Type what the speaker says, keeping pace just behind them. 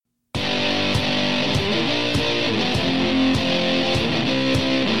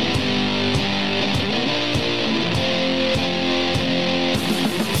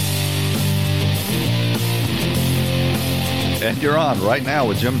You're on right now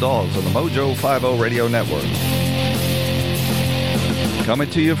with Jim Dawes on the Mojo 50 Radio Network.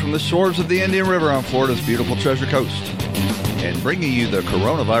 Coming to you from the shores of the Indian River on Florida's beautiful Treasure Coast. And bringing you the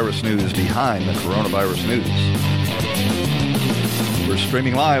coronavirus news behind the coronavirus news. We're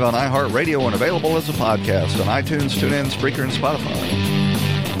streaming live on iHeartRadio and available as a podcast on iTunes, TuneIn, Spreaker, and Spotify.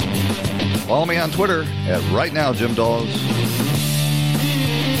 Follow me on Twitter at Right Now Jim Dawes.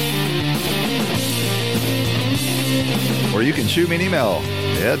 Or you can shoot me an email.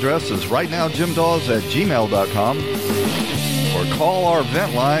 The address is rightnowjimdawes@gmail.com. Or call our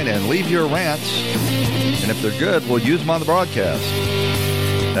vent line and leave your rants. And if they're good, we'll use them on the broadcast.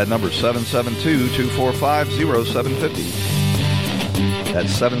 That number is 772-245-0750.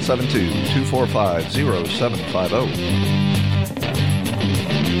 That's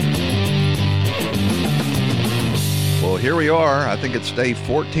 772-245-0750. Well, here we are. I think it's day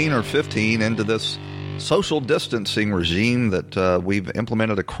 14 or 15 into this social distancing regime that we've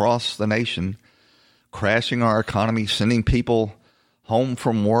implemented across the nation, crashing our economy, sending people home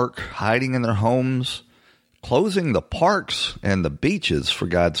from work, hiding in their homes, closing the parks and the beaches, for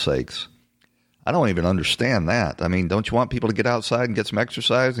God's sakes. I don't even understand that. I mean, don't you want people to get outside and get some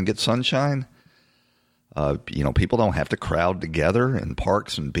exercise and get sunshine? People don't have to crowd together in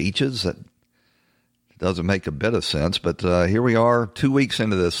parks and beaches. That doesn't make a bit of sense. But here we are 2 weeks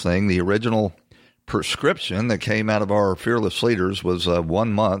into this thing. The original prescription that came out of our fearless leaders was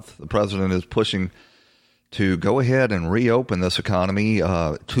 1 month. The president is pushing to go ahead and reopen this economy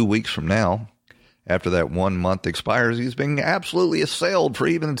 2 weeks from now. After that 1 month expires, he's being absolutely assailed for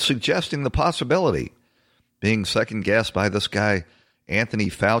even suggesting the possibility, being second guessed by this guy, Anthony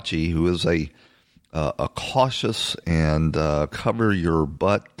Fauci, who is a cautious and cover your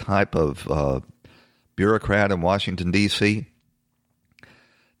butt type of bureaucrat in Washington, D.C.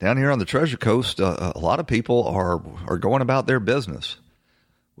 Down here on the Treasure Coast, a lot of people are going about their business.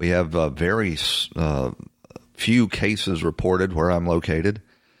 We have very few cases reported where I'm located,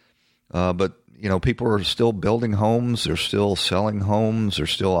 but people are still building homes. They're still selling homes. They're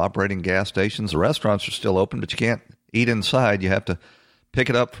still operating gas stations. The restaurants are still open, but you can't eat inside. You have to pick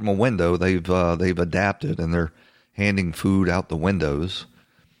it up from a window. They've adapted, and they're handing food out the windows.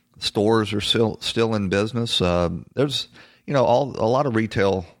 Stores are still in business. There's a lot of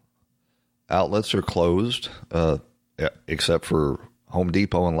retail outlets are closed, except for Home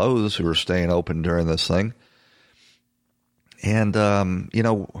Depot and Lowe's, who are staying open during this thing. And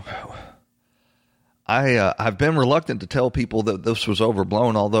I've been reluctant to tell people that this was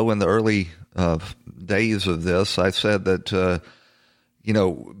overblown, although in the early days of this, I said that,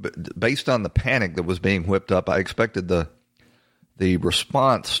 based on the panic that was being whipped up, I expected the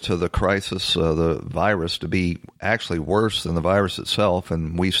response to the crisis, the virus, to be actually worse than the virus itself,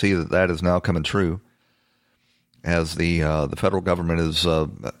 and we see that is now coming true, as the federal government is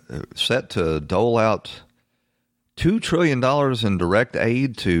set to dole out $2 trillion in direct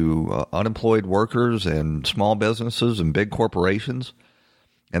aid to unemployed workers and small businesses and big corporations.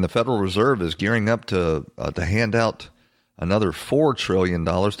 And the Federal Reserve is gearing up to hand out another $4 trillion.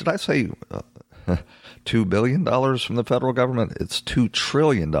 Did I say $2 billion from the federal government? It's $2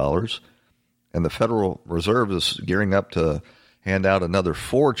 trillion. And the Federal Reserve is gearing up to hand out another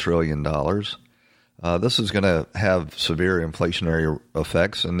 $4 trillion. This is going to have severe inflationary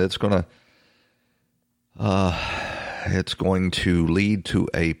effects, and it's going to lead to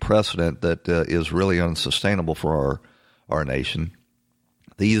a precedent that is really unsustainable for our nation.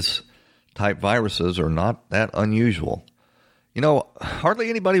 These type viruses are not that unusual. Hardly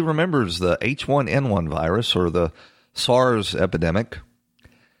anybody remembers the H1N1 virus or the SARS epidemic.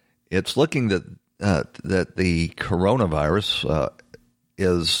 It's looking that the coronavirus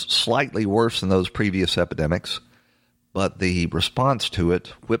is slightly worse than those previous epidemics, but the response to it,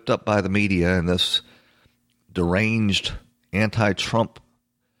 whipped up by the media in this deranged anti-Trump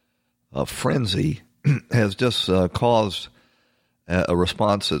frenzy, has just caused a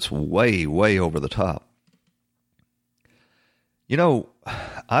response that's way, way over the top.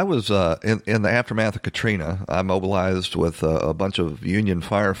 I was in the aftermath of Katrina. I mobilized with a bunch of union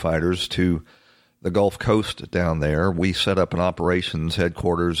firefighters to the Gulf Coast down there. We set up an operations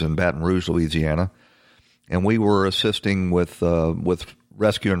headquarters in Baton Rouge, Louisiana, and we were assisting with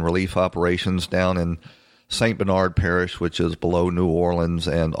rescue and relief operations down in St. Bernard Parish, which is below New Orleans,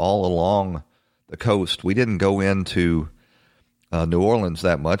 and all along the coast. We didn't go into New Orleans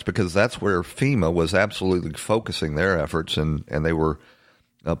that much because that's where FEMA was absolutely focusing their efforts, and they were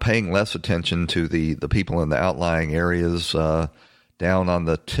paying less attention to the people in the outlying areas down on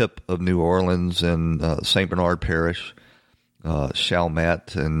the tip of New Orleans and St. Bernard Parish,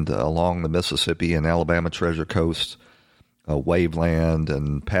 Chalmette, and along the Mississippi and Alabama Treasure Coast. Waveland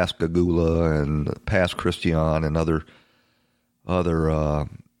and Pascagoula and Pass Christian and other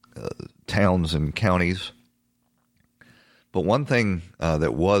towns and counties. But one thing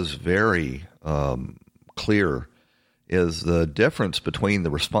that was very clear is the difference between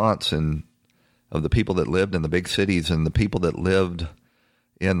the response of the people that lived in the big cities and the people that lived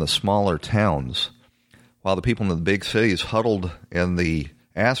in the smaller towns. While the people in the big cities huddled in the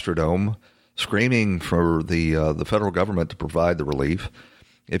Astrodome screaming for the federal government to provide the relief,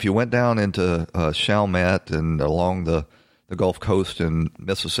 if you went down into Chalmette and along the Gulf Coast in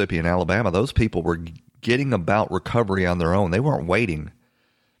Mississippi and Alabama, those people were getting about recovery on their own. They weren't waiting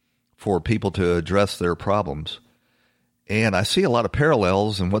for people to address their problems. And I see a lot of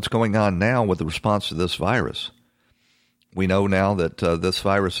parallels in what's going on now with the response to this virus. We know now that this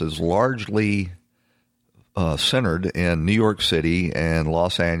virus is largely centered in New York City and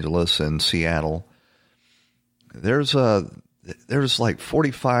Los Angeles and Seattle. There's like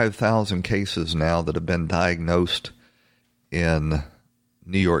 45,000 cases now that have been diagnosed in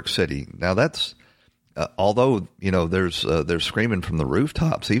New York City. Now that's although they're screaming from the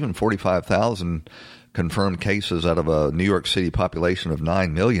rooftops, even 45,000 confirmed cases out of a New York City population of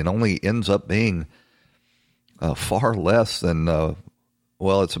 9 million only ends up being far less than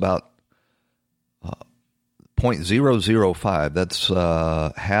it's about 0.005. That's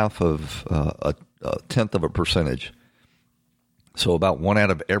half of a tenth of a percentage. So about 1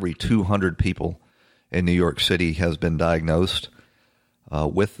 out of every 200 people in New York City has been diagnosed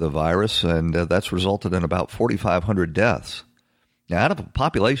with the virus, and that's resulted in about 4,500 deaths. Now, out of a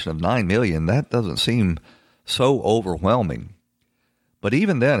population of 9 million, that doesn't seem so overwhelming. But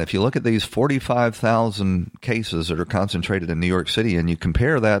even then, if you look at these 45,000 cases that are concentrated in New York City, and you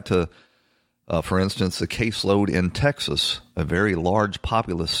compare that to, for instance, the caseload in Texas, a very large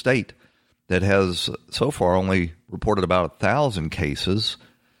populous state that has so far only reported about 1,000 cases,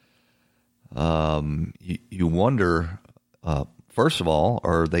 you wonder, first of all,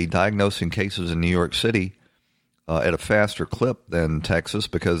 are they diagnosing cases in New York City at a faster clip than Texas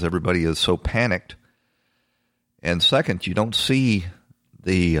because everybody is so panicked? And second, you don't see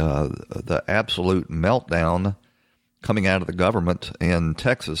the absolute meltdown coming out of the government in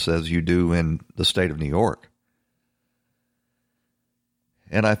Texas as you do in the state of New York.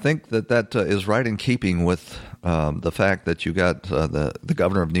 And I think that is right in keeping with the fact that you got the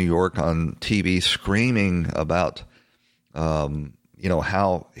governor of New York on TV screaming about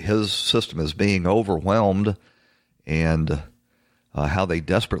how his system is being overwhelmed and how they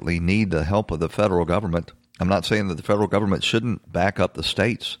desperately need the help of the federal government. I'm not saying that the federal government shouldn't back up the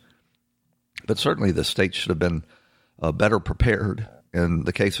states, but certainly the states should have been better prepared. In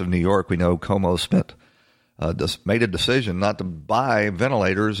the case of New York, we know Cuomo made a decision not to buy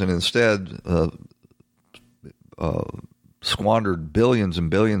ventilators and instead squandered billions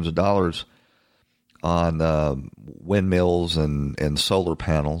and billions of dollars on windmills and solar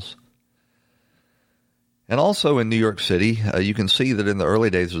panels. And also in New York City, you can see that in the early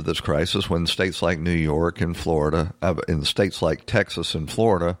days of this crisis, when states like New York and Florida, in states like Texas and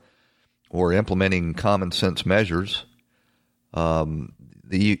Florida, were implementing common sense measures,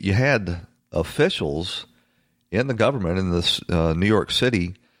 you had officials in the government in this New York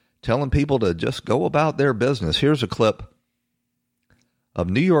City telling people to just go about their business. Here's a clip of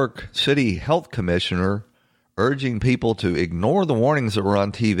New York City Health Commissioner urging people to ignore the warnings that were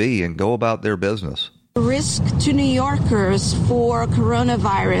on TV and go about their business. The risk to New Yorkers for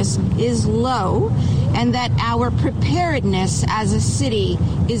coronavirus is low, and that our preparedness as a city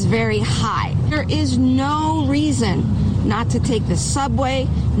is very high. There is no reason not to take the subway,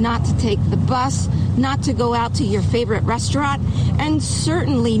 not to take the bus, not to go out to your favorite restaurant, and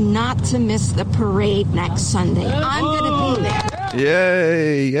certainly not to miss the parade next Sunday. I'm going to be there.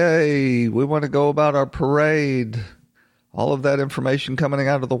 Yay, yay. We want to go about our parade. All of that information coming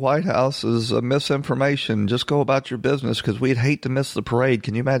out of the White House is misinformation. Just go about your business because we'd hate to miss the parade.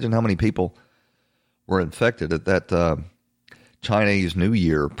 Can you imagine how many people were infected at that Chinese New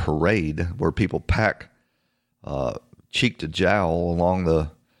Year parade where people pack cheek to jowl along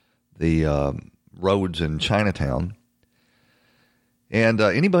the roads in Chinatown? And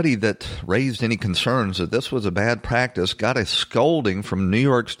anybody that raised any concerns that this was a bad practice got a scolding from New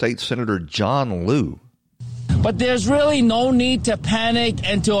York State Senator John Liu. But there's really no need to panic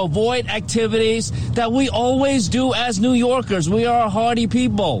and to avoid activities that we always do as New Yorkers. We are a hardy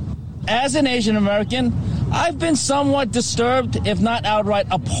people. As an Asian American, I've been somewhat disturbed, if not outright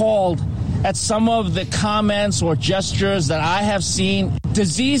appalled, at some of the comments or gestures that I have seen.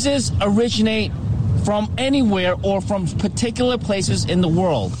 Diseases originate from anywhere or from particular places in the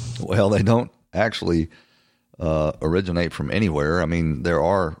world. Well, they don't actually originate from anywhere. I mean, there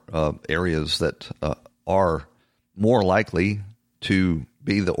are areas that are more likely to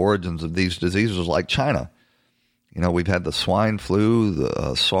be the origins of these diseases, like China. You know, we've had the swine flu,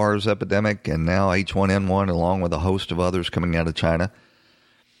 the SARS epidemic, and now H1N1, along with a host of others coming out of China,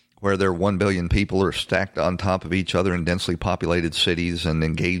 where their 1 billion people are stacked on top of each other in densely populated cities and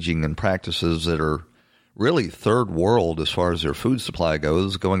engaging in practices that are really third world as far as their food supply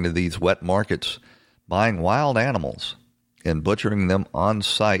goes, going to these wet markets, buying wild animals and butchering them on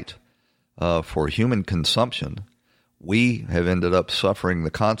site for human consumption. We have ended up suffering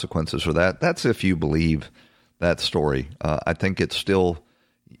the consequences for that. That's if you believe that story. I think it's still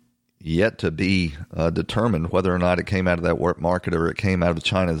yet to be determined whether or not it came out of that wet market or it came out of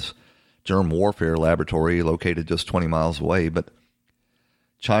China's germ warfare laboratory located just 20 miles away. But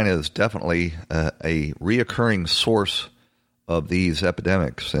China is definitely a reoccurring source of these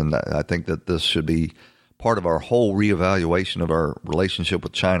epidemics, and I think that this should be part of our whole reevaluation of our relationship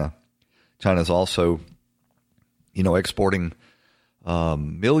with China. China is also, exporting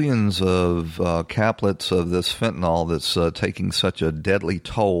millions of caplets of this fentanyl that's taking such a deadly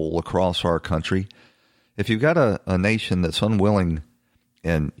toll across our country. If you've got a nation that's unwilling,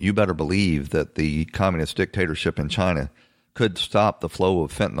 and you better believe that the communist dictatorship in China could stop the flow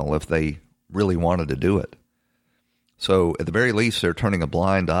of fentanyl if they really wanted to do it. So at the very least, they're turning a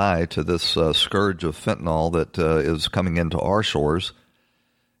blind eye to this scourge of fentanyl that is coming into our shores.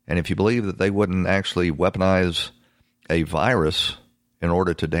 And if you believe that they wouldn't actually weaponize a virus in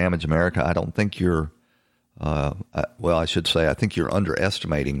order to damage America, I don't think you're, I think you're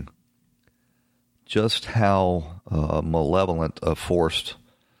underestimating just how malevolent a force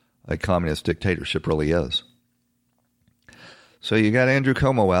a communist dictatorship really is. So you got Andrew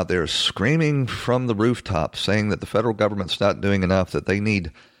Cuomo out there screaming from the rooftop, saying that the federal government's not doing enough, that they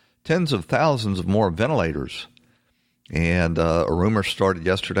need tens of thousands of more ventilators. And a rumor started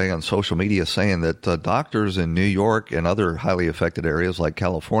yesterday on social media saying that doctors in New York and other highly affected areas like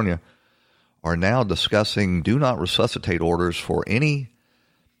California are now discussing do not resuscitate orders for any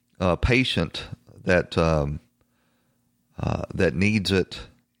patient that needs it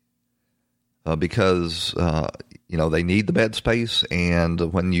because they need the bed space,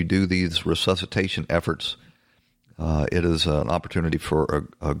 and when you do these resuscitation efforts, it is an opportunity for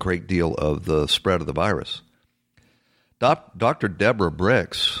a great deal of the spread of the virus. Dr. Deborah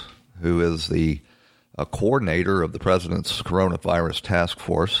Birx, who is the coordinator of the president's coronavirus task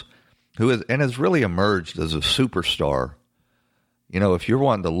force, has really emerged as a superstar. If you're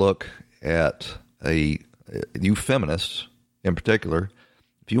wanting to look at you feminists in particular,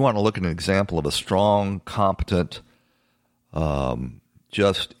 if you want to look at an example of a strong, competent,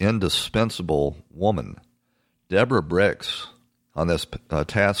 just indispensable woman, Deborah Birx on this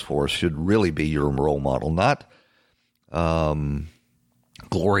task force should really be your role model, not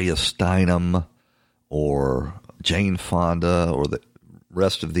Gloria Steinem or Jane Fonda or the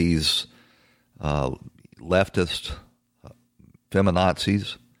rest of these leftist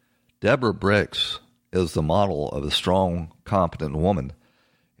feminazis. Deborah Birx is the model of a strong, competent woman.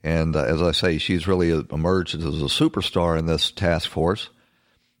 And as I say, she's really emerged as a superstar in this task force.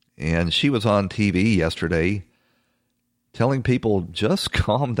 And she was on TV yesterday telling people, just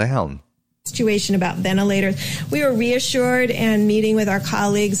calm down. Situation about ventilators. We were reassured and meeting with our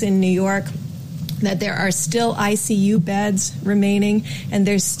colleagues in New York that there are still ICU beds remaining, and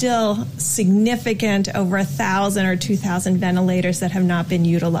there's still significant over 1,000 or 2,000 ventilators that have not been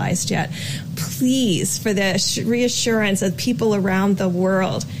utilized yet. Please, for the reassurance of people around the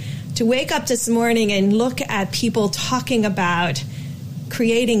world, to wake up this morning and look at people talking about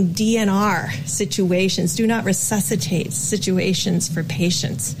creating DNR situations, do not resuscitate situations for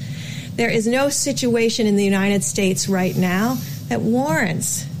patients. There is no situation in the United States right now that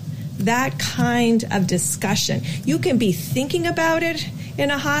warrants that kind of discussion. You can be thinking about it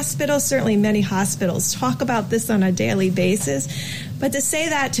in a hospital. Certainly many hospitals talk about this on a daily basis. But to say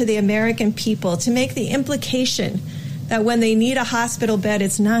that to the American people, to make the implication that when they need a hospital bed,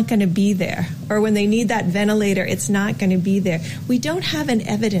 it's not going to be there, or when they need that ventilator, it's not going to be there. We don't have an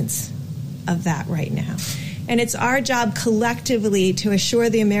evidence of that right now. And it's our job collectively to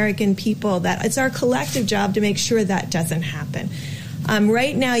assure the American people that it's our collective job to make sure that doesn't happen.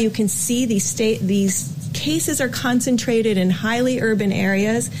 Right now, you can see these cases are concentrated in highly urban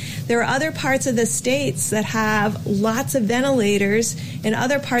areas. There are other parts of the states that have lots of ventilators and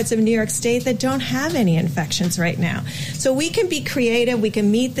other parts of New York State that don't have any infections right now. So we can be creative. We can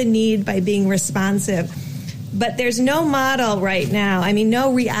meet the need by being responsive. But there's no model right now,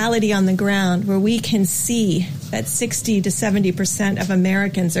 no reality on the ground where we can see that 60 to 70% of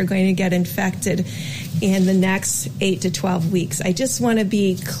Americans are going to get infected in the next 8 to 12 weeks. I just want to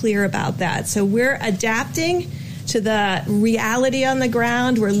be clear about that. So we're adapting to the reality on the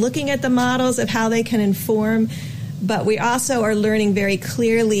ground. We're looking at the models of how they can inform, but we also are learning very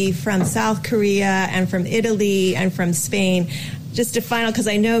clearly from South Korea and from Italy and from Spain. Just a final, because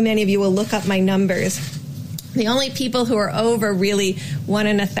I know many of you will look up my numbers. The only people who are over really 1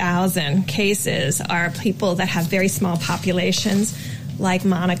 in 1,000 cases are people that have very small populations like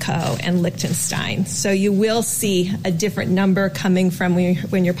Monaco and Liechtenstein. So you will see a different number coming from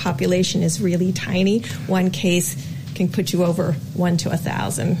when your population is really tiny. One case can put you over 1 to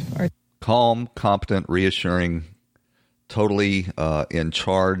 1,000. Calm, competent, reassuring, totally in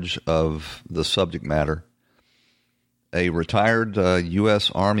charge of the subject matter. A retired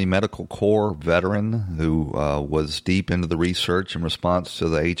U.S. Army Medical Corps veteran who was deep into the research in response to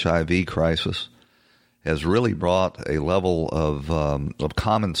the HIV crisis has really brought a level of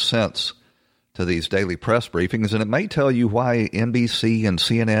common sense to these daily press briefings, and it may tell you why NBC and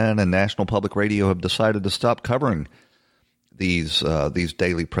CNN and National Public Radio have decided to stop covering these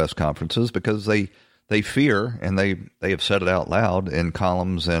daily press conferences, because they fear, and they have said it out loud in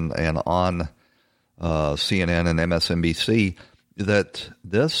columns and on CNN and MSNBC, that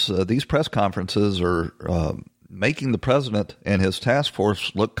these press conferences are making the president and his task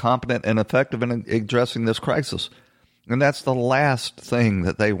force look competent and effective in addressing this crisis. And that's the last thing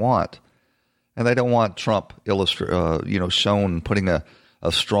that they want. And they don't want Trump shown putting a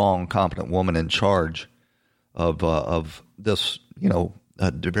strong, competent woman in charge of this,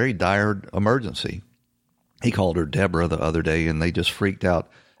 a very dire emergency. He called her Deborah the other day, and they just freaked out.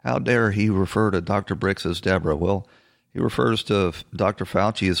 How dare he refer to Dr. Birx as Deborah? Well, he refers to Dr.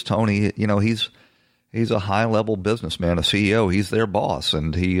 Fauci as Tony. He's a high-level businessman, a CEO. He's their boss,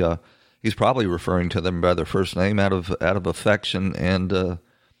 and he's probably referring to them by their first name out of affection and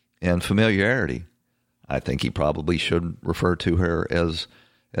familiarity. I think he probably should refer to her as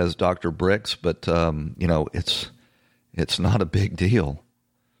Dr. Birx, but it's not a big deal.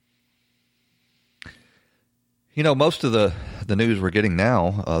 Most of the news we're getting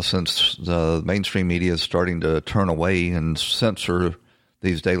now, since the mainstream media is starting to turn away and censor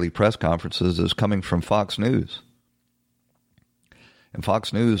these daily press conferences, is coming from Fox News. And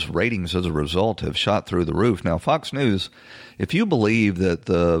Fox News ratings as a result have shot through the roof. Now, Fox News, if you believe that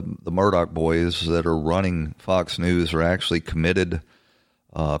the Murdoch boys that are running Fox News are actually committed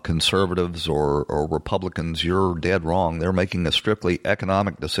conservatives or Republicans, you're dead wrong. They're making a strictly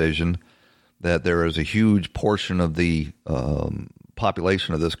economic decision that there is a huge portion of the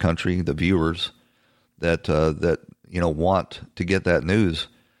population of this country, the viewers, that want to get that news.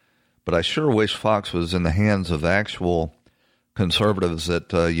 But I sure wish Fox was in the hands of actual conservatives that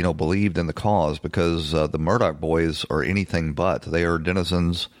believed in the cause, because the Murdoch boys are anything but. They are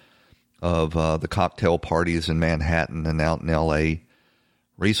denizens of the cocktail parties in Manhattan and out in L.A.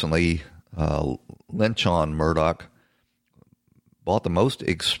 Recently, Lynchon Murdoch bought the most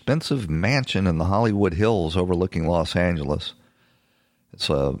expensive mansion in the Hollywood Hills overlooking Los Angeles.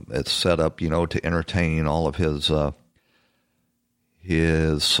 It's set up, to entertain all of his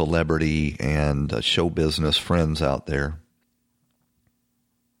celebrity and show business friends out there.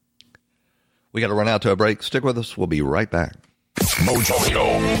 We got to run out to a break. Stick with us. We'll be right back.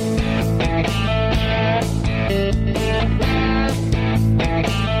 Mojo.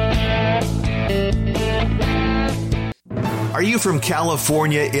 Are you from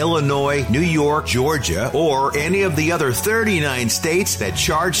California, Illinois, New York, Georgia, or any of the other 39 states that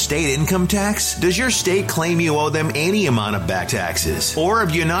charge state income tax? Does your state claim you owe them any amount of back taxes? Or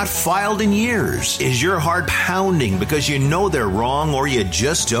have you not filed in years? Is your heart pounding because you know they're wrong, or you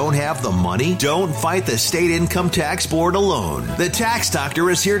just don't have the money? Don't fight the state income tax board alone. The Tax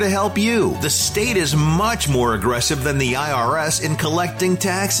Doctor is here to help you. The state is much more aggressive than the IRS in collecting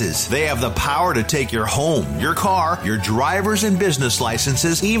taxes. They have the power to take your home, your car, your driver's and business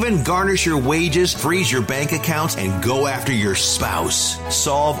licenses, even garnish your wages, freeze your bank accounts, and go after your spouse.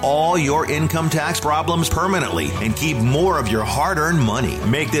 Solve all your income tax problems permanently and keep more of your hard-earned money.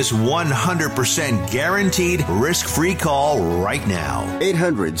 Make this 100% guaranteed risk-free call right now.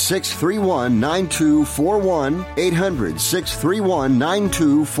 800-631-9241.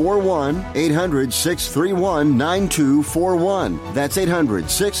 800-631-9241. 800-631-9241. That's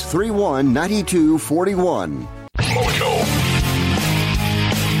 800-631-9241. Mojo.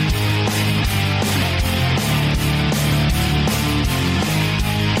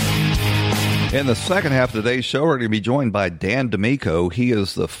 In the second half of today's show, we're going to be joined by Dan D'Amico. He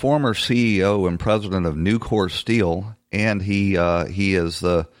is the former CEO and president of Nucor Steel, and he is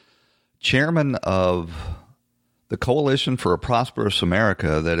the chairman of the Coalition for a Prosperous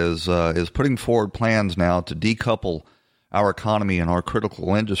America that is putting forward plans now to decouple our economy and our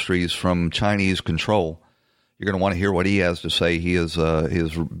critical industries from Chinese control. You're going to want to hear what he has to say. He has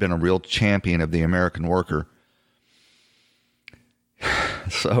been a real champion of the American worker.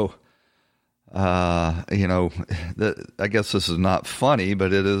 So, I guess this is not funny,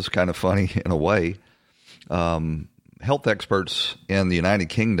 but it is kind of funny in a way. Health experts in the United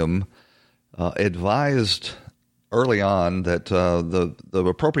Kingdom advised early on that the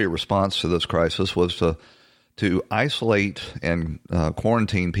appropriate response to this crisis was to isolate and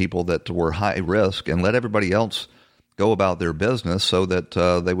quarantine people that were high risk and let everybody else go about their business, so that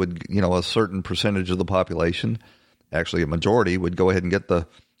they would, a certain percentage of the population, actually a majority, would go ahead and get the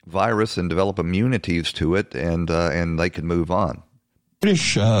virus and develop immunities to it, and they could move on.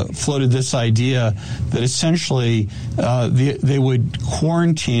 British floated this idea that essentially they would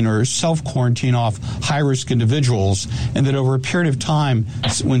quarantine or self-quarantine off high-risk individuals, and that over a period of time,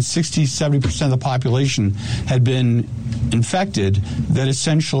 when 60-70% of the population had been infected, that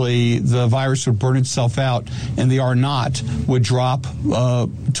essentially the virus would burn itself out and the R naught would drop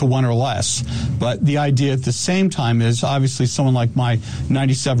to 1 or less. But the idea at the same time is obviously someone like my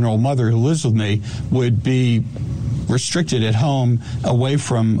 97-year-old mother who lives with me would be restricted at home away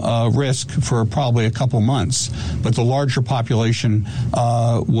from risk for probably a couple months, but the larger population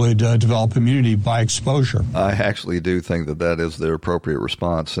would develop immunity by exposure. I actually do think that is the appropriate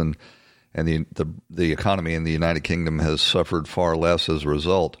response, and the economy in the United Kingdom has suffered far less as a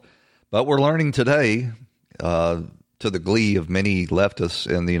result. But we're learning today, to the glee of many leftists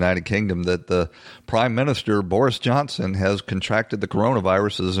in the United Kingdom, that the Prime Minister, Boris Johnson, has contracted the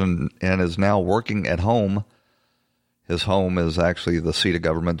coronaviruses and is now working at home. His home is actually the seat of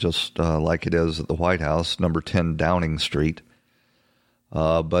government, just like it is at the White House, number 10 Downing Street.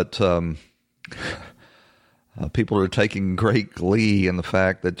 But people are taking great glee in the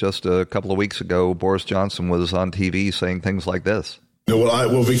fact that just a couple of weeks ago, Boris Johnson was on TV saying things like this.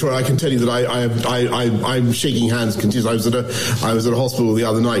 Well, Victoria, I can tell you that I'm shaking hands continuously. I was at a hospital the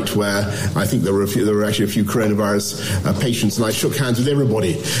other night where I think there were actually a few coronavirus patients, and I shook hands with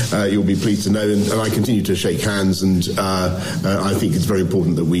everybody. You'll be pleased to know, and I continue to shake hands. And I think it's very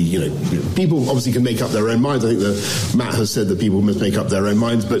important that we, people obviously can make up their own minds. I think that Matt has said that people must make up their own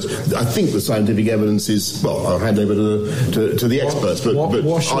minds, but I think the scientific evidence is, well, I'll hand over to the experts. But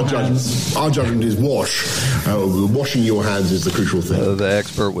our judgment is wash. Washing your hands is the crucial thing. The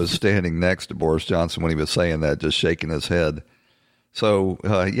expert was standing next to Boris Johnson when he was saying that, just shaking his head. So,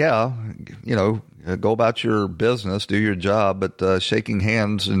 go about your business, do your job, but shaking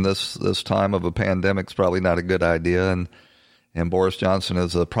hands in this time of a pandemic is probably not a good idea. And Boris Johnson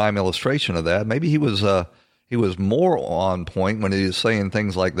is a prime illustration of that. Maybe he was more on point when he was saying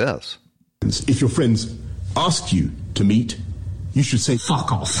things like this. If your friends ask you to meet, you should say,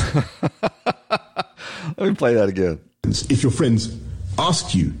 fuck off. Let me play that again. If your friends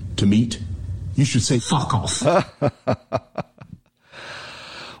ask you to meet, you should say, fuck off.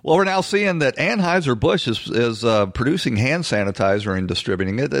 Well, we're now seeing that Anheuser-Busch is producing hand sanitizer and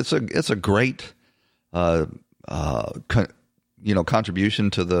distributing it. It's a great,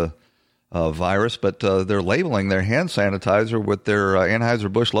 contribution to the virus, but they're labeling their hand sanitizer with their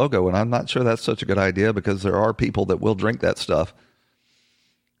Anheuser-Busch logo, and I'm not sure that's such a good idea because there are people that will drink that stuff.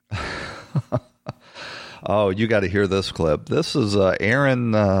 Oh, you got to hear this clip. This is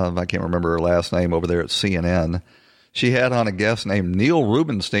Erin, I can't remember her last name, over there at CNN. She had on a guest named Neil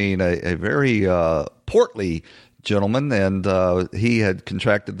Rubenstein, a very portly gentleman, and he had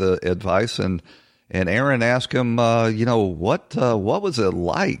contracted the advice. And Erin asked him, what was it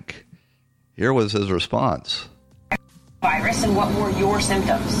like? Here was his response. Virus, and what were your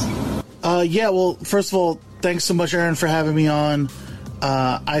symptoms? Well, first of all, thanks so much, Erin, for having me on.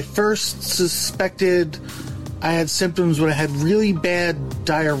 I first suspected I had symptoms when I had really bad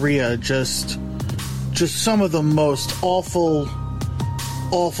diarrhea, just some of the most awful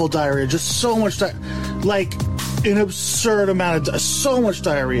diarrhea, just so much like an absurd amount of so much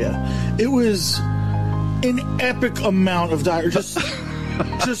diarrhea. It was an epic amount of diarrhea, just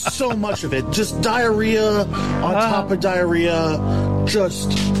so much of it, just diarrhea on top of diarrhea,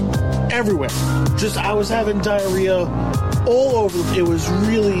 just everywhere. I was having diarrhea all over. It was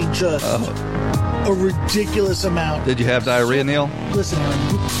really just a ridiculous amount. Did you have diarrhea, Neil? Listen, Aaron,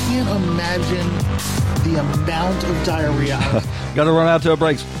 you can't imagine the amount of diarrhea. Got to run out to a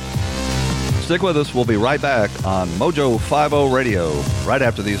break. Stick with us. We'll be right back on Mojo 50 Radio right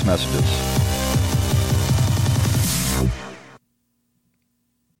after these messages.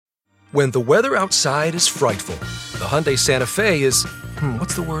 When the weather outside is frightful, the Hyundai Santa Fe is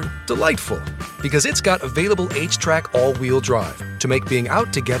delightful. Because it's got available H-Track all-wheel drive to make being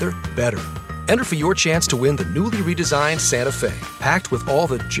out together better. Enter for your chance to win the newly redesigned Santa Fe, packed with all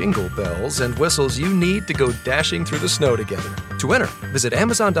the jingle bells and whistles you need to go dashing through the snow together. To enter, visit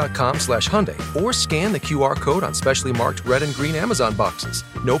Amazon.com/Hyundai or scan the QR code on specially marked red and green Amazon boxes.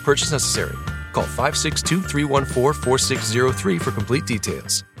 No purchase necessary. Call 562-314-4603 for complete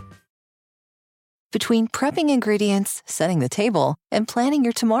details. Between prepping ingredients, setting the table, and planning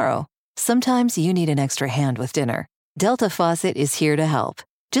your tomorrow, sometimes you need an extra hand with dinner. Delta Faucet is here to help.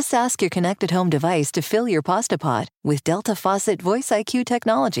 Just ask your connected home device to fill your pasta pot with Delta Faucet Voice IQ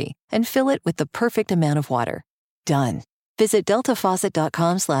technology and fill it with the perfect amount of water. Done. Visit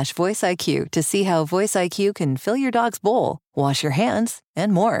deltafaucet.com/Voice IQ to see how Voice IQ can fill your dog's bowl, wash your hands,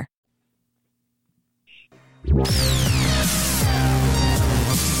 and more.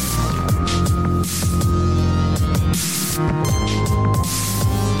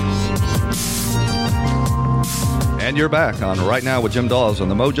 And you're back on Right Now with Jim Dawes on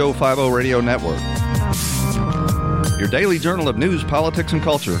the Mojo 50 Radio Network. Your daily journal of news, politics, and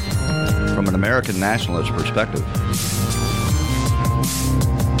culture from an American nationalist perspective.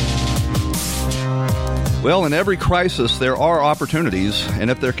 Well, in every crisis, there are opportunities, and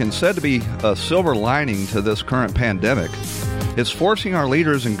if there can said to be a silver lining to this current pandemic, it's forcing our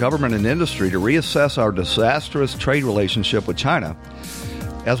leaders in government and industry to reassess our disastrous trade relationship with China,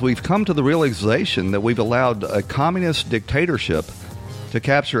 as we've come to the realization that we've allowed a communist dictatorship to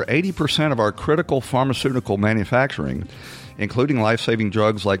capture 80% of our critical pharmaceutical manufacturing, including life-saving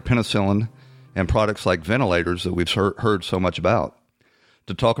drugs like penicillin and products like ventilators that we've heard so much about.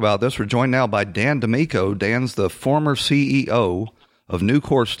 To talk about this, we're joined now by Dan D'Amico. Dan's the former CEO of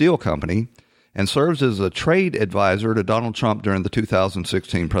Nucor Steel Company and serves as a trade advisor to Donald Trump during the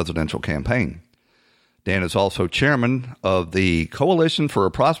 2016 presidential campaign. Dan is also chairman of the Coalition for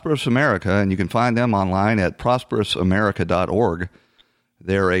a Prosperous America, and you can find them online at prosperousamerica.org.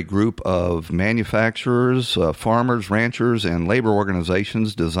 They're a group of manufacturers, farmers, ranchers, and labor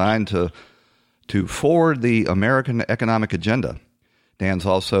organizations designed to forward the American economic agenda. Dan's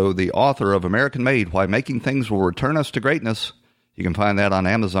also the author of American Made, Why Making Things Will Return Us to Greatness. You can find that on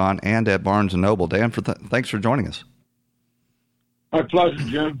Amazon and at Barnes & Noble. Dan, thanks for joining us. My pleasure,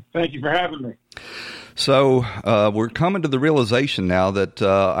 Jim. Thank you for having me. So we're coming to the realization now that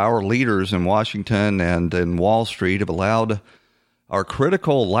our leaders in Washington and in Wall Street have allowed our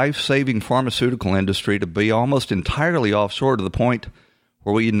critical life-saving pharmaceutical industry to be almost entirely offshore to the point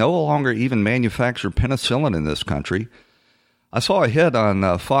where we no longer even manufacture penicillin in this country. I saw a hit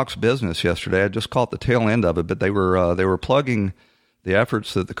on Fox Business yesterday. I just caught the tail end of it, but they were plugging the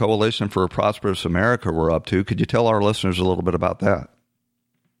efforts that the Coalition for a Prosperous America were up to. Could you tell our listeners a little bit about that?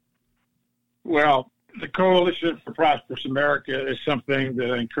 Well, the Coalition for Prosperous America is something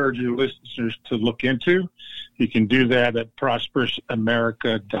that I encourage your listeners to look into. You can do that at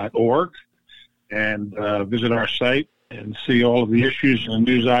prosperousamerica.org and visit our site and see all of the issues and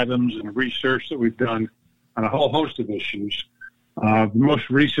the news items and the research that we've done on a whole host of issues, the most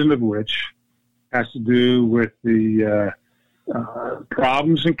recent of which has to do with the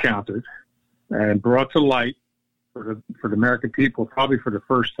problems encountered and brought to light for the American people, probably for the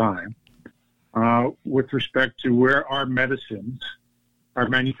first time, with respect to where our medicines are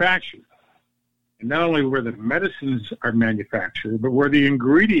manufactured. And not only where the medicines are manufactured, but where the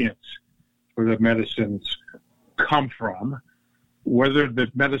ingredients for the medicines come from, whether the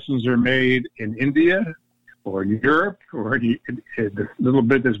medicines are made in India or in Europe or the little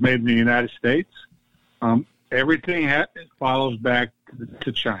bit that's made in the United States. Everything follows back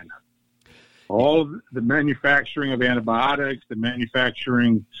to China. All of the manufacturing of antibiotics, the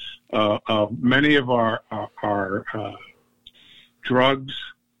manufacturing of many of our drugs,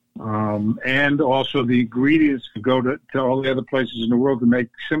 and also the ingredients to go to all the other places in the world to make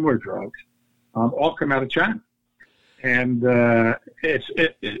similar drugs, all come out of China. And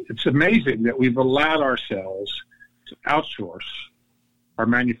it's amazing that we've allowed ourselves to outsource our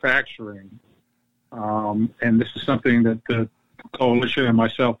manufacturing. And this is something that the Coalition and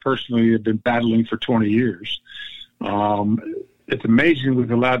myself personally have been battling for 20 years. It's amazing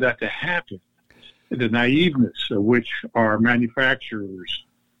we've allowed that to happen. The naiveness of which our manufacturers,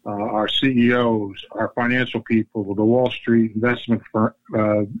 our CEOs, our financial people, the Wall Street investment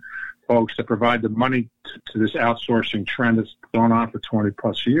folks that provide the money to this outsourcing trend that's gone on for 20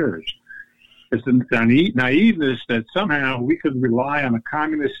 plus years. It's the naiveness that somehow we could rely on a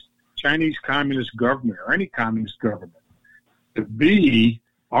Chinese communist government or any communist government to be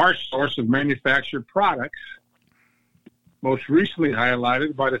our source of manufactured products, most recently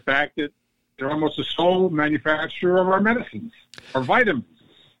highlighted by the fact that They're almost the sole manufacturer of our medicines, our vitamins.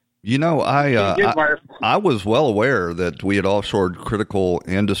 You know, I was well aware that we had offshored critical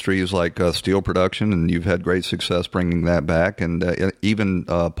industries like steel production, and you've had great success bringing that back, and even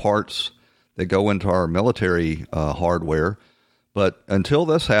parts that go into our military hardware. But until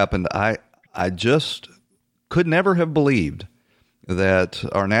this happened, I just could never have believed that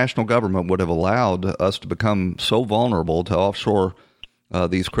our national government would have allowed us to become so vulnerable to offshore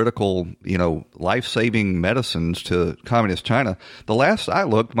these critical, life-saving medicines to communist China. The last I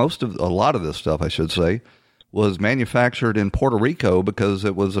looked, a lot of this stuff, I should say, was manufactured in Puerto Rico because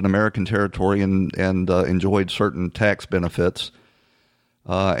it was an American territory and enjoyed certain tax benefits.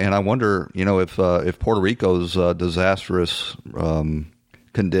 And I wonder, if Puerto Rico's disastrous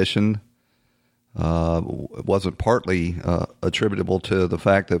condition wasn't partly attributable to the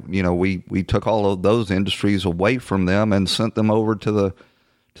fact that we took all of those industries away from them and sent them over to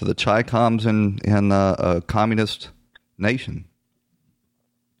the Chi-Coms in a communist nation.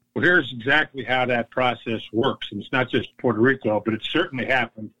 Well, here's exactly how that process works, and it's not just Puerto Rico, but it certainly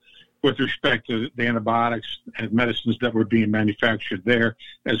happened with respect to the antibiotics and medicines that were being manufactured there,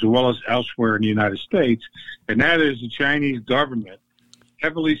 as well as elsewhere in the United States. And that is the Chinese government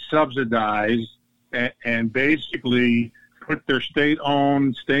heavily subsidized and basically put their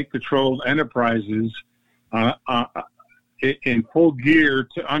state-owned, state-controlled enterprises in full gear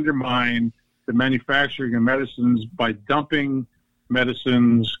to undermine the manufacturing of medicines by dumping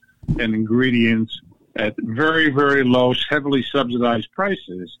medicines and ingredients at very, very low, heavily subsidized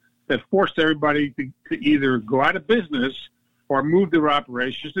prices that forced everybody to either go out of business or move their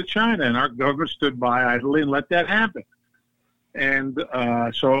operations to China. And our government stood by idly and let that happen. And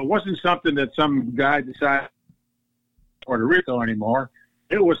so it wasn't something that some guy decided Puerto Rico anymore.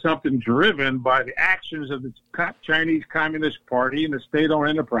 It was something driven by the actions of the Chinese Communist Party and the state-owned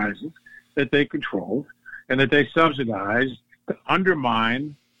enterprises that they controlled and that they subsidized to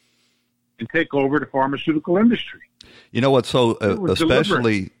undermine and take over the pharmaceutical industry. You know what's so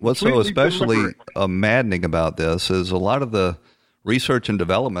especially maddening about this is a lot of the research and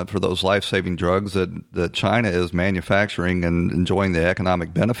development for those life-saving drugs that China is manufacturing and enjoying the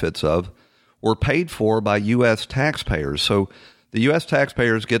economic benefits of were paid for by U.S. taxpayers. So the U.S.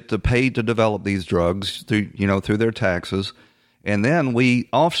 taxpayers get to pay to develop these drugs through their taxes, and then we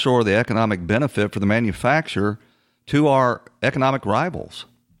offshore the economic benefit for the manufacturer to our economic rivals.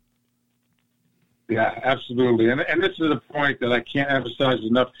 Yeah, absolutely. And this is a point that I can't emphasize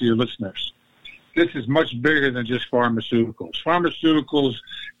enough to your listeners. This is much bigger than just pharmaceuticals. Pharmaceuticals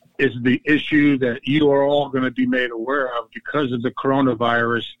is the issue that you are all going to be made aware of because of the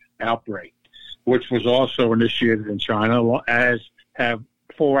coronavirus outbreak, which was also initiated in China, as have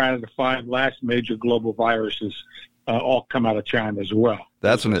 4 out of the 5 last major global viruses all come out of China as well.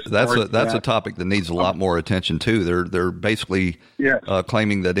 That's a topic that needs a lot more attention too. They're basically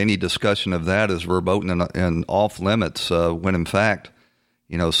claiming that any discussion of that is verboten and off limits when in fact,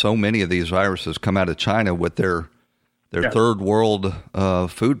 so many of these viruses come out of China with their third world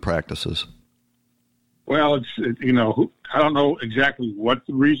food practices. Well, I don't know exactly what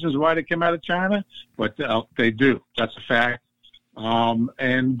the reasons why they came out of China, but they do. That's a fact. But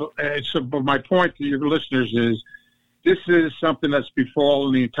my point to your listeners is this is something that's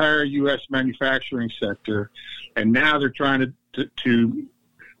befallen the entire U.S. manufacturing sector, and now they're trying to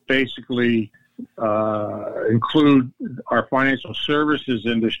basically include our financial services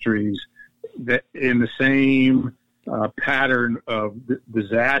industries that in the same pattern of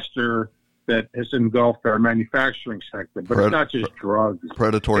disaster that has engulfed our manufacturing sector. But it's not just drugs.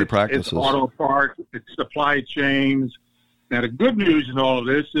 Predatory practices. It's auto parts, it's supply chains. Now, the good news in all of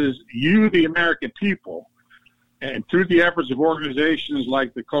this is you, the American people, and through the efforts of organizations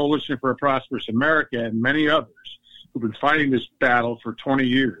like the Coalition for a Prosperous America and many others who've been fighting this battle for 20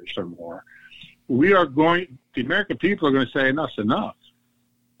 years or more, the American people are going to say enough's enough.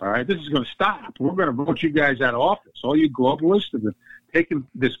 All right, this is going to stop. We're going to vote you guys out of office. All you globalists have taken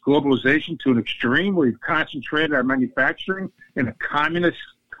this globalization to an extreme where you've concentrated our manufacturing in a communist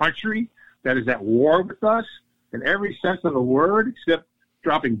country that is at war with us in every sense of the word except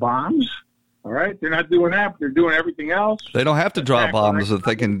dropping bombs. All right, they're not doing that, but they're doing everything else. They don't have to drop bombs if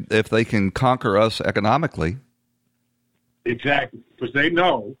they can conquer us economically. Exactly, because they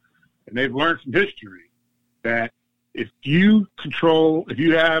know, and they've learned from history, that if you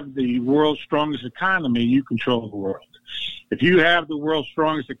have the world's strongest economy, you control the world. If you have the world's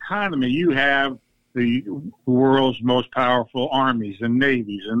strongest economy, you have the world's most powerful armies and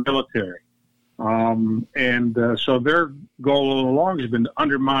navies and military. So their goal all along has been to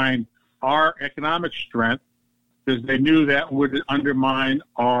undermine our economic strength because they knew that would undermine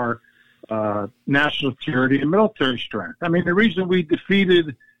our national security and military strength. I mean, the reason we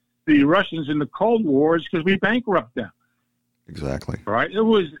defeated the Russians in the Cold War is because we bankrupted them. Exactly. Right. It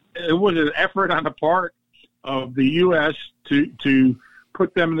was an effort on the part of the U.S. to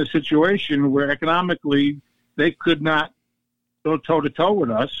put them in a situation where economically they could not go toe to toe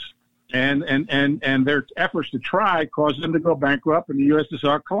with us, and their efforts to try caused them to go bankrupt, and the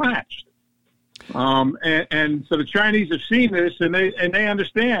USSR collapsed. And so the Chinese have seen this, and they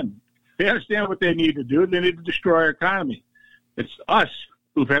understand. They understand what they need to do. They need to destroy our economy. It's us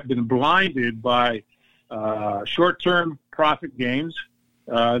who have been blinded by short-term profit gains,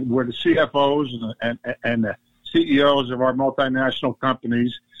 where the CFOs and the CEOs of our multinational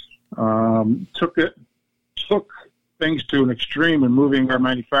companies took things to an extreme in moving our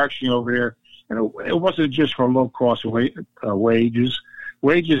manufacturing over here. And it wasn't just for low-cost wages.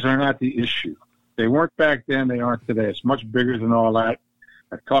 Wages are not the issue. They weren't back then. They aren't today. It's much bigger than all that.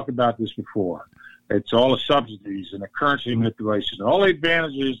 I've talked about this before. It's all the subsidies and the currency manipulation, all the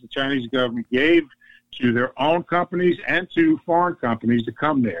advantages the Chinese government gave to their own companies and to foreign companies to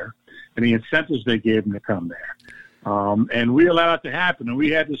come there, and the incentives they gave them to come there. And we allowed it to happen. And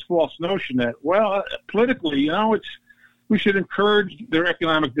we had this false notion that, well, politically, we should encourage their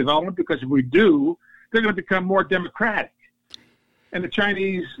economic development, because if we do, they're going to become more democratic. And the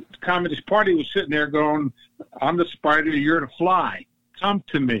Chinese Communist Party was sitting there going, I'm the spider, you're the fly. Come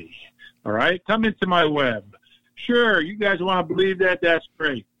to me, all right? Come into my web. Sure, you guys want to believe that? That's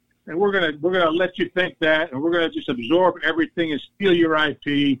great. And we're gonna let you think that, and we're gonna just absorb everything and steal your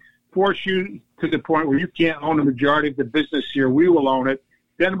IP, force you to the point where you can't own the majority of the business here. We will own it.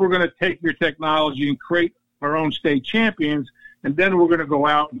 Then we're going to take your technology and create our own state champions, and then we're going to go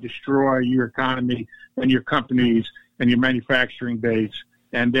out and destroy your economy and your companies and your manufacturing base,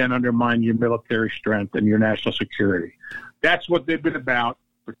 and then undermine your military strength and your national security. That's what they've been about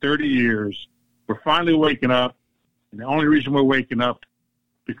for 30 years. We're finally waking up, and the only reason we're waking up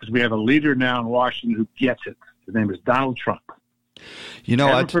because we have a leader now in Washington who gets it. His name is Donald Trump.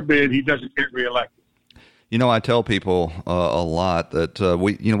 Heaven forbid he doesn't get reelected. I tell people a lot that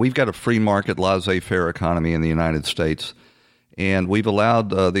we've got a free market, laissez-faire economy in the United States, and we've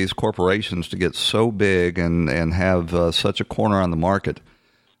allowed these corporations to get so big and have such a corner on the market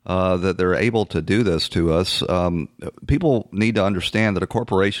that they're able to do this to us. People need to understand that a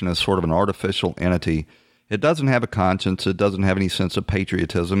corporation is sort of an artificial entity. It doesn't have a conscience. It doesn't have any sense of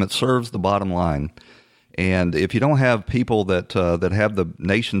patriotism. It serves the bottom line. And if you don't have people that have the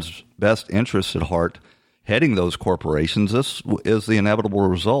nation's best interests at heart heading those corporations, this is the inevitable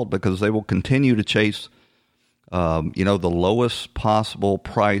result, because they will continue to chase, the lowest possible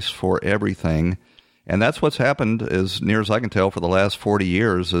price for everything. And that's what's happened, as near as I can tell, for the last 40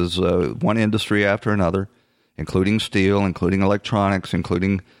 years, is one industry after another, including steel, including electronics,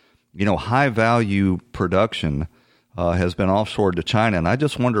 including high-value production has been offshored to China. And I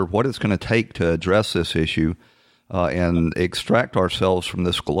just wonder what it's going to take to address this issue and extract ourselves from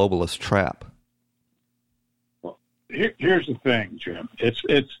this globalist trap. Well, here's the thing, Jim.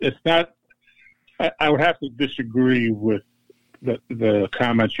 It's not. I would have to disagree with the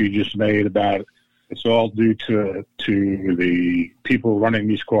comments you just made about it's all due to the people running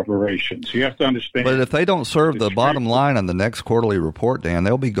these corporations. You have to understand. But if they don't serve the bottom line on the next quarterly report, Dan,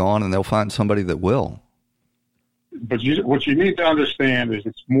 they'll be gone, and they'll find somebody that will. But what you need to understand is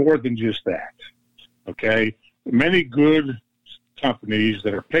it's more than just that, okay? Many good companies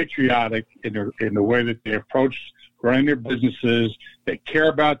that are patriotic in the way that they approach running their businesses, they care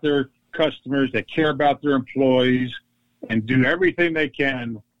about their customers, they care about their employees, and do everything they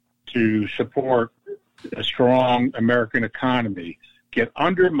can to support a strong American economy, get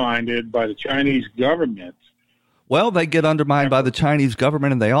undermined by the Chinese government. Well, they get undermined by the Chinese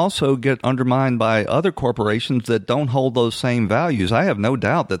government, and they also get undermined by other corporations that don't hold those same values. I have no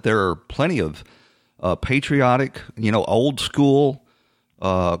doubt that there are plenty of patriotic, old school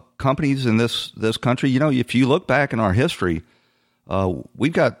companies in this country. If you look back in our history,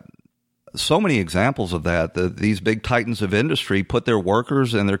 we've got so many examples of that. These big titans of industry put their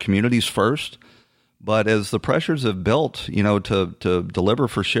workers and their communities first. But as the pressures have built, to deliver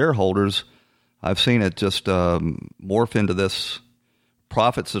for shareholders, I've seen it just morph into this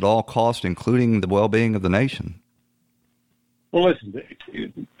profits at all costs, including the well-being of the nation. Well,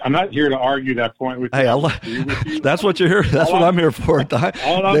 listen, I'm not here to argue that point with you. That's what you're here. That's what I'm here for. Dan,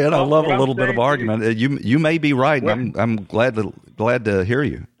 I love a little bit of argument. You may be right, and I'm glad to hear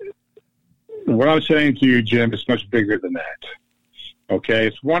you. What I'm saying to you, Jim, is much bigger than that. Okay,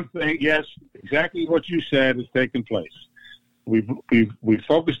 it's one thing. Yes, exactly what you said is taking place. We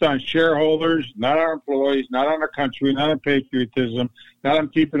focused on shareholders, not our employees, not on our country, not on patriotism, not on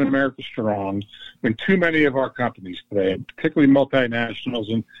keeping America strong. When too many of our companies today, particularly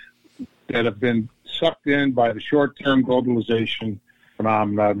multinationals, that have been sucked in by the short-term globalization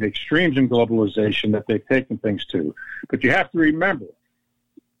phenomenon, the extremes in globalization that they've taken things to. But you have to remember,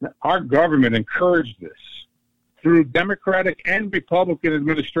 our government encouraged this through Democratic and Republican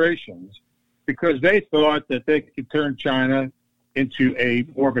administrations because they thought that they could turn China into a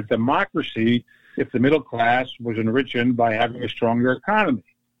more of a democracy if the middle class was enriched by having a stronger economy.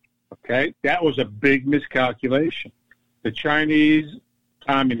 Okay? That was a big miscalculation. The Chinese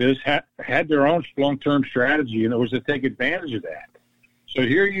communists had their own long-term strategy, and it was to take advantage of that. So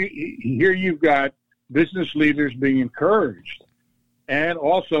here you've got business leaders being encouraged and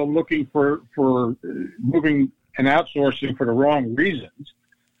also looking for moving and outsourcing for the wrong reasons,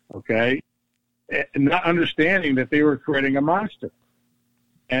 okay, and not understanding that they were creating a monster.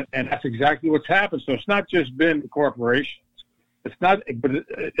 And that's exactly what's happened. So it's not just been corporations. It's not, but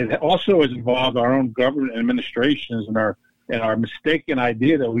it also has involved our own government administrations and our mistaken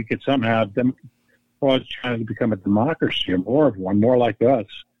idea that we could somehow cause China to become a democracy, or more of one, more like us.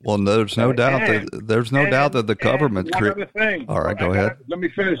 Well, there's no doubt that the government. One other thing. All right, go ahead. Let me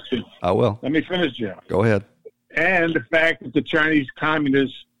finish, Jim. I will. Let me finish, Jim. Go ahead. And the fact that the Chinese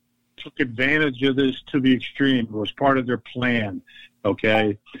communists took advantage of this to the extreme was part of their plan.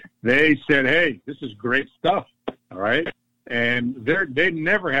 Okay, they said, "Hey, this is great stuff." All right. And they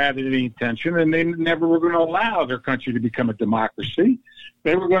never had any intention, and they never were going to allow their country to become a democracy.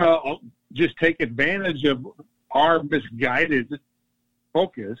 They were going to just take advantage of our misguided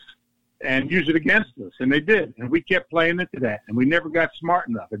focus and use it against us. And they did. And we kept playing into that. And we never got smart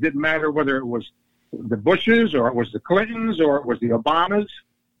enough. It didn't matter whether it was the Bushes or it was the Clintons or it was the Obamas.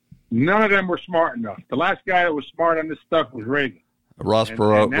 None of them were smart enough. The last guy that was smart on this stuff was Reagan. Ross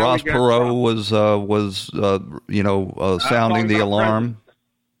Perot was sounding the alarm.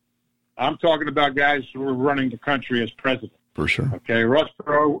 I'm talking about guys who were running the country as president. For sure. Okay, Ross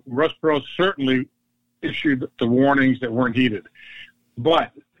Perot certainly issued the warnings that weren't heeded.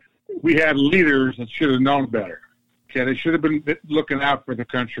 But we had leaders that should have known better. Okay, they should have been looking out for the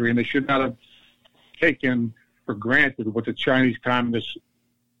country, and they should not have taken for granted what the Chinese Communist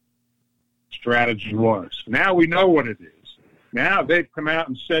strategy was. Now we know what it is. Now they've come out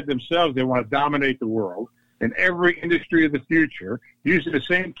and said themselves they want to dominate the world in every industry of the future, using the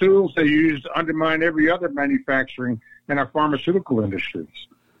same tools they use to undermine every other manufacturing and our pharmaceutical industries.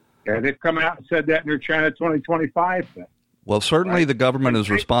 And they've come out and said that in their China 2025 thing. Well, certainly the government is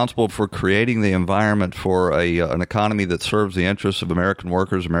responsible for creating the environment for an economy that serves the interests of American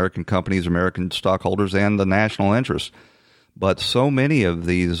workers, American companies, American stockholders, and the national interest. But so many of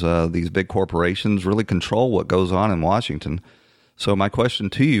these big corporations really control what goes on in Washington. So my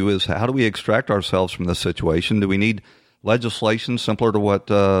question to you is, how do we extract ourselves from this situation? Do we need legislation similar to what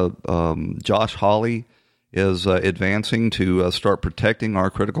Josh Hawley is advancing to start protecting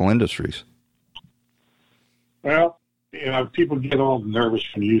our critical industries? Well, people get all nervous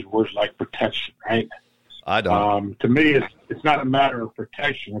when you use words like protection, right? I don't. To me, it's not a matter of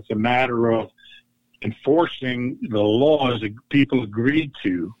protection. It's a matter of enforcing the laws that people agreed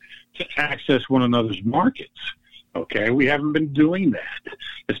to access one another's markets. Okay, we haven't been doing that.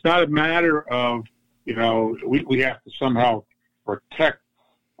 It's not a matter of, we have to somehow protect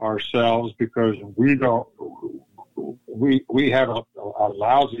ourselves because we have a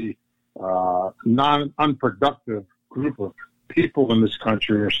lousy, unproductive group of people in this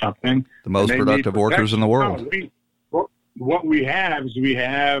country or something. The most productive workers in the world. No, what we have is we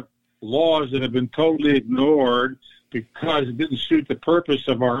have laws that have been totally ignored because it didn't suit the purpose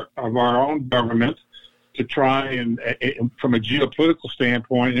of our own government to try and from a geopolitical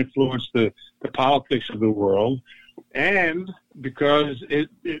standpoint, influence the politics of the world, and because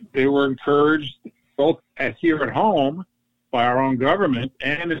they were encouraged both here at home by our own government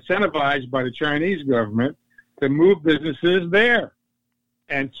and incentivized by the Chinese government to move businesses there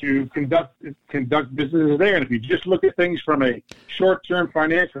and to conduct businesses there. And if you just look at things from a short-term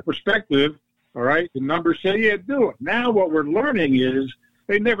financial perspective, all right, the numbers say, yeah, do it. Now what we're learning is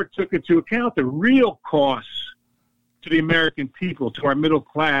they never took into account the real costs to the American people, to our middle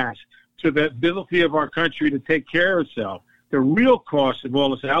class, to the ability of our country to take care of itself, the real cost of all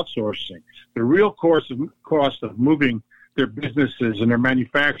this outsourcing, the real cost of moving their businesses and their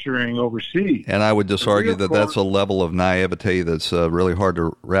manufacturing overseas. And I would just argue that that's a level of naivety that's really hard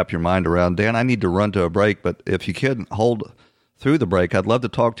to wrap your mind around. Dan, I need to run to a break, but if you could hold through the break, I'd love to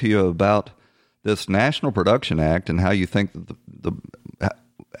talk to you about this National Production Act and how you think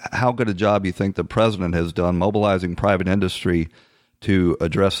how good a job you think the president has done mobilizing private industry to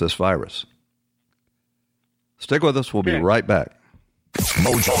address this virus. Stick with us. We'll be right back.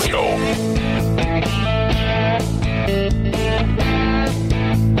 Mojo Show.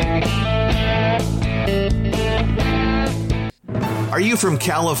 Are you from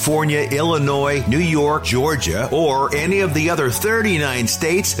California, Illinois, New York, Georgia, or any of the other 39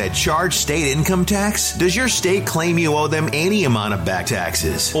 states that charge state income tax? Does your state claim you owe them any amount of back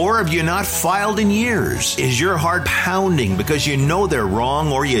taxes? Or have you not filed in years? Is your heart pounding because you know they're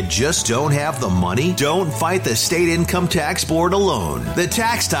wrong or you just don't have the money? Don't fight the state income tax board alone. The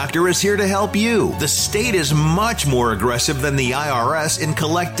Tax Doctor is here to help you. The state is much more aggressive than the IRS in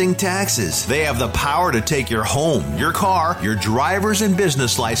collecting taxes. They have the power to take your home, your car, your driver's and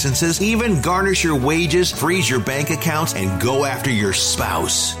business licenses, even garnish your wages, freeze your bank accounts, and go after your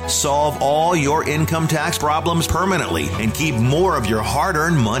spouse. Solve all your income tax problems permanently and keep more of your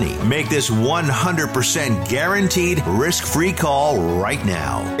hard-earned money. Make this 100% guaranteed risk-free call right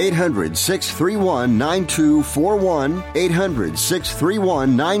now. 800-631-9241.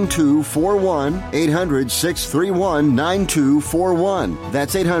 800-631-9241. 800-631-9241.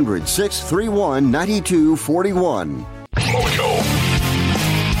 That's 800-631-9241.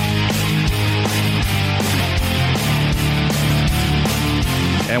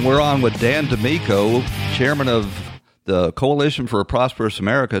 And we're on with Dan D'Amico, chairman of the Coalition for a Prosperous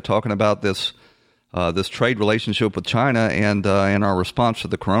America, talking about this trade relationship with China and our response to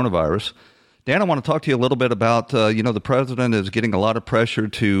the coronavirus. Dan, I want to talk to you a little bit about, the president is getting a lot of pressure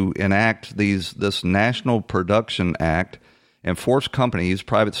to enact this National Production Act and force companies,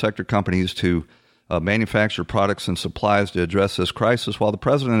 private sector companies, to manufacture products and supplies to address this crisis, while the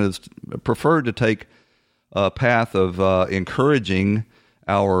president has preferred to take a path of encouraging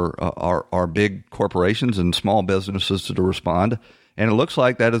our big corporations and small businesses to respond. And it looks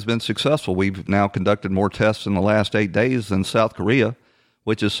like that has been successful. We've now conducted more tests in the last 8 days than South Korea,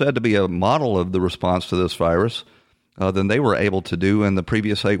 which is said to be a model of the response to this virus, than they were able to do in the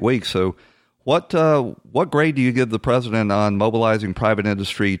previous 8 weeks. So what grade do you give the president on mobilizing private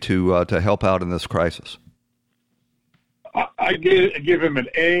industry to help out in this crisis? I give him an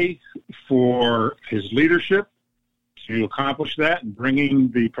A for his leadership to accomplish that and bringing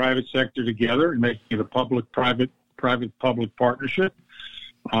the private sector together and making it a public-private partnership.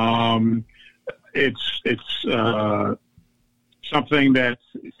 It's something that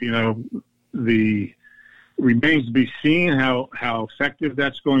remains to be seen how effective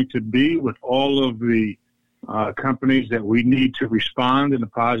that's going to be with all of the companies that we need to respond in a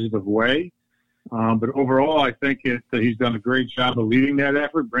positive way. But overall, I think that he's done a great job of leading that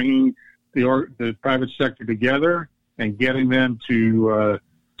effort, bringing the private sector together and getting them to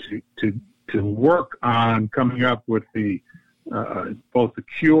work on coming up with both the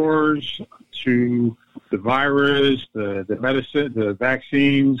cures to the virus, the medicine, the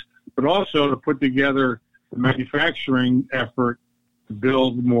vaccines, but also to put together the manufacturing effort to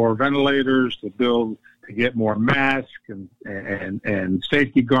build more ventilators, to get more masks and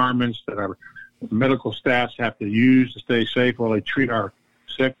safety garments that our medical staffs have to use to stay safe while they treat our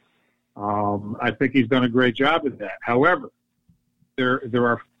sick. I think he's done a great job of that. However, there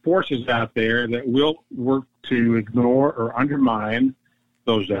are forces out there that will work to ignore or undermine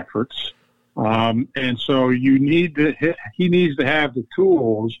those efforts. And so he needs to have the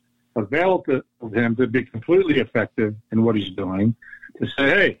tools available to him to be completely effective in what he's doing, to say,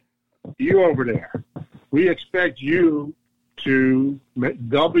 hey, you over there, we expect you to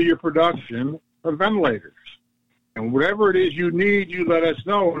double your production of ventilators. And whatever it is you need, you let us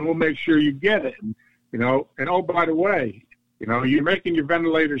know, and we'll make sure you get it. And oh, by the way, you're making your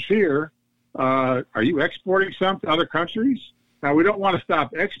ventilators here. Are you exporting some to other countries? Now, we don't want to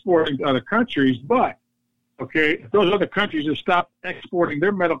stop exporting to other countries, but, okay, if those other countries have stopped exporting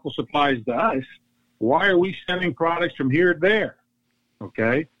their medical supplies to us, why are we sending products from here to there?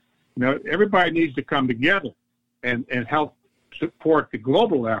 Okay? Everybody needs to come together and help support the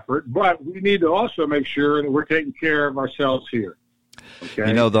global effort, but we need to also make sure that we're taking care of ourselves here.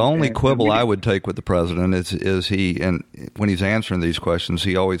 Okay? The only quibble I would take with the president is he, and when he's answering these questions,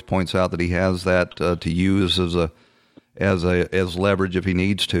 he always points out that he has that to use as leverage if he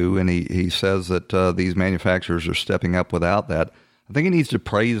needs to, and he says that these manufacturers are stepping up without that. I think he needs to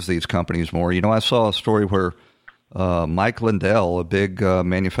praise these companies more. I saw a story where Mike Lindell, a big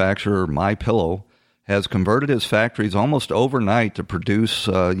manufacturer, MyPillow, has converted his factories almost overnight to produce,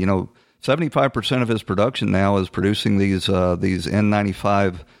 75% of his production now is producing these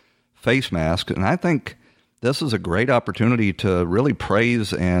N95 face masks. And I think this is a great opportunity to really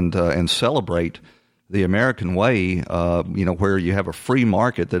praise and celebrate the American way, where you have a free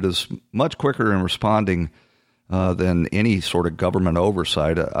market that is much quicker in responding than any sort of government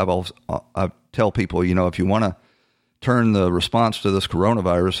oversight. I tell people, if you want to turn the response to this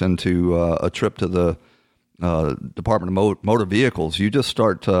coronavirus into a trip to the Department of Motor Vehicles, you just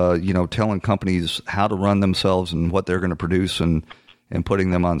start, telling companies how to run themselves and what they're going to produce and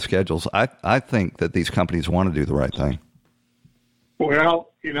putting them on schedules. I think that these companies want to do the right thing. Well,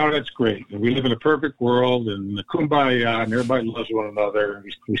 that's great. We live in a perfect world, and the kumbaya, and everybody loves one another.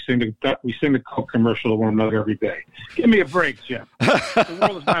 We sing the Coke commercial to one another every day. Give me a break, Jeff. The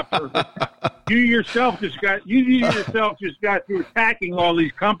world is not perfect. You yourself just got through attacking all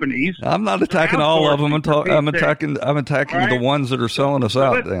these companies. I'm not attacking all of them. I'm attacking right? The ones that are selling us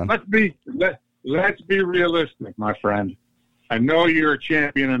out. Dan. Let's be realistic, my friend. I know you're a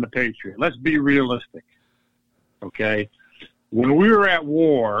champion and a patriot. Let's be realistic. Okay. When we were at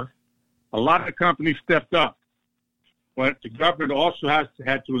war, a lot of companies stepped up, but the government also had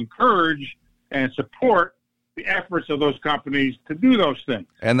to encourage and support the efforts of those companies to do those things.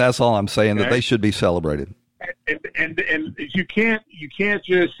 And that's all I'm saying, okay? That they should be celebrated. And you can't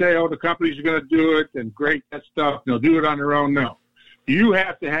just say, oh, the companies are going to do it and great, that stuff, they'll do it on their own. No, you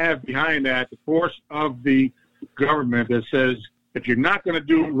have to have behind that the force of the government that says, if you're not going to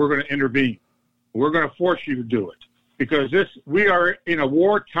do it, we're going to intervene. We're going to force you to do it. Because we are in a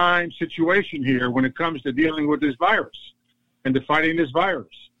wartime situation here when it comes to dealing with this virus and to fighting this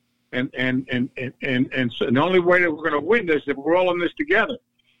virus. And so the only way that we're going to win this is if we're all in this together.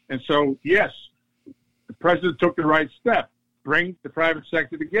 And so, yes, the president took the right step, bring the private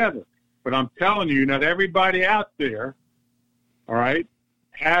sector together. But I'm telling you, not everybody out there, all right,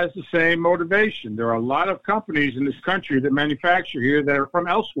 has the same motivation. There are a lot of companies in this country that manufacture here that are from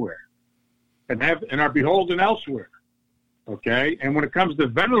elsewhere and are beholden elsewhere. Okay, and when it comes to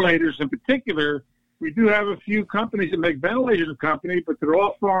ventilators in particular, we do have a few companies that make ventilators in company, but they're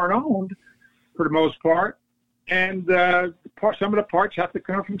all foreign owned for the most part, and some of the parts have to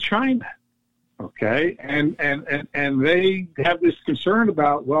come from China. Okay, and they have this concern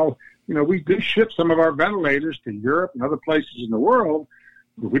about, we do ship some of our ventilators to Europe and other places in the world,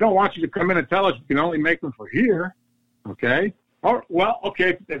 but we don't want you to come in and tell us you can only make them for here. Okay,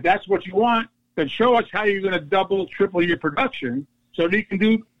 okay, if that's what you want, then show us how you're going to double, triple your production so that you can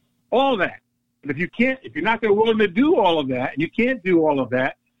do all that. But if you're not willing to do all of that, and you can't do all of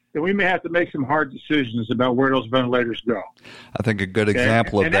that, then we may have to make some hard decisions about where those ventilators go. I think a good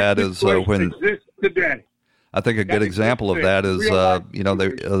example of that is when today. I think a good example of that is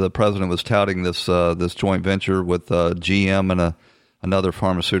the president was touting this joint venture with GM and another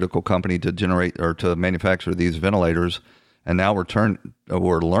pharmaceutical company to generate or to manufacture these ventilators. And now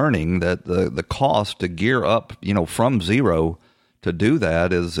we're learning that the cost to gear up, from zero to do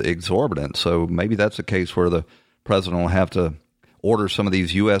that is exorbitant. So maybe that's a case where the president will have to order some of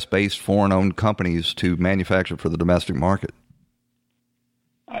these U.S.-based foreign-owned companies to manufacture for the domestic market.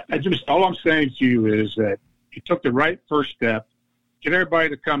 All I'm saying to you is that you took the right first step, get everybody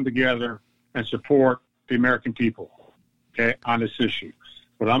to come together and support the American people, okay, on this issue.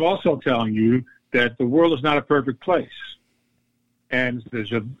 But I'm also telling you that the world is not a perfect place. And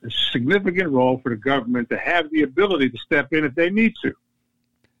there's a significant role for the government to have the ability to step in if they need to.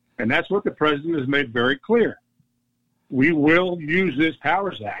 And that's what the president has made very clear. We will use this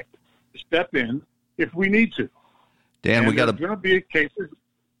Powers Act to step in if we need to. Dan, there's going to be cases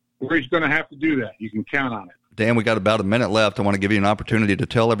where he's going to have to do that. You can count on it. Dan, we got about a minute left. I want to give you an opportunity to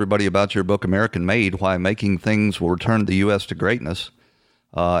tell everybody about your book, American Made, Why Making Things Will Return the U.S. to Greatness,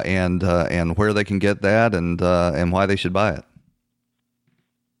 and where they can get that and why they should buy it.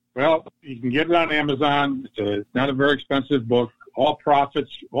 Well, you can get it on Amazon. It's not a very expensive book. All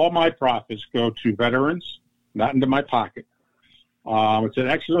my profits go to veterans, not into my pocket. It's an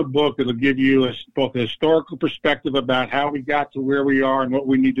excellent book that'll give you both a historical perspective about how we got to where we are and what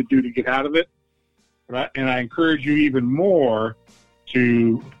we need to do to get out of it. And I encourage you even more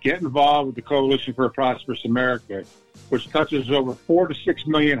to get involved with the Coalition for a Prosperous America, which touches over 4 to 6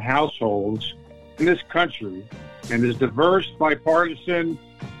 million households in this country and is diverse, bipartisan,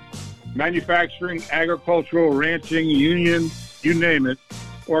 manufacturing, agricultural, ranching, union, you name it,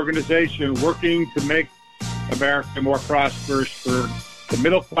 organization working to make America more prosperous for the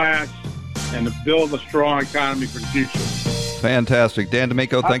middle class and to build a strong economy for the future. Fantastic. Dan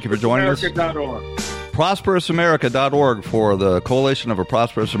D'Amico, thank you for joining us. ProsperousAmerica.org for the Coalition of a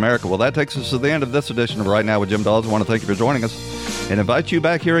Prosperous America. Well, that takes us to the end of this edition of Right Now with Jim Dawes. I want to thank you for joining us and invite you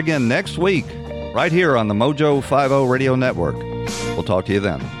back here again next week, right here on the Mojo 50 Radio Network. We'll talk to you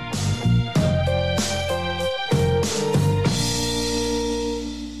then.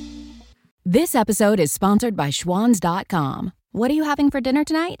 This episode is sponsored by Schwans.com. What are you having for dinner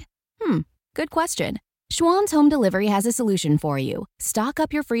tonight? Good question. Schwann's Home Delivery has a solution for you. Stock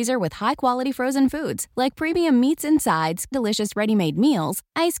up your freezer with high-quality frozen foods like premium meats and sides, delicious ready-made meals,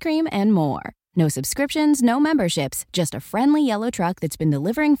 ice cream, and more. No subscriptions, no memberships, just a friendly yellow truck that's been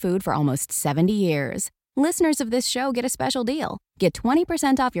delivering food for almost 70 years. Listeners of this show get a special deal. Get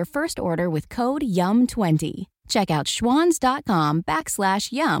 20% off your first order with code YUM20. Check out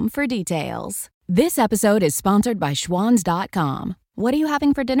schwans.com/YUM for details. This episode is sponsored by Schwans.com. What are you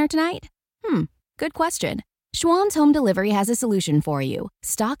having for dinner tonight? Good question. Schwann's Home Delivery has a solution for you.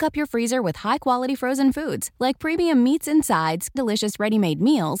 Stock up your freezer with high-quality frozen foods like premium meats and sides, delicious ready-made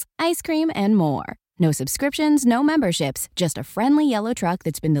meals, ice cream, and more. No subscriptions, no memberships, just a friendly yellow truck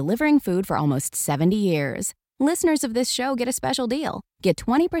that's been delivering food for almost 70 years. Listeners of this show get a special deal. Get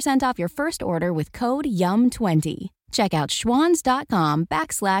 20% off your first order with code YUM20. Check out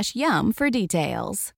schwans.com/YUM for details.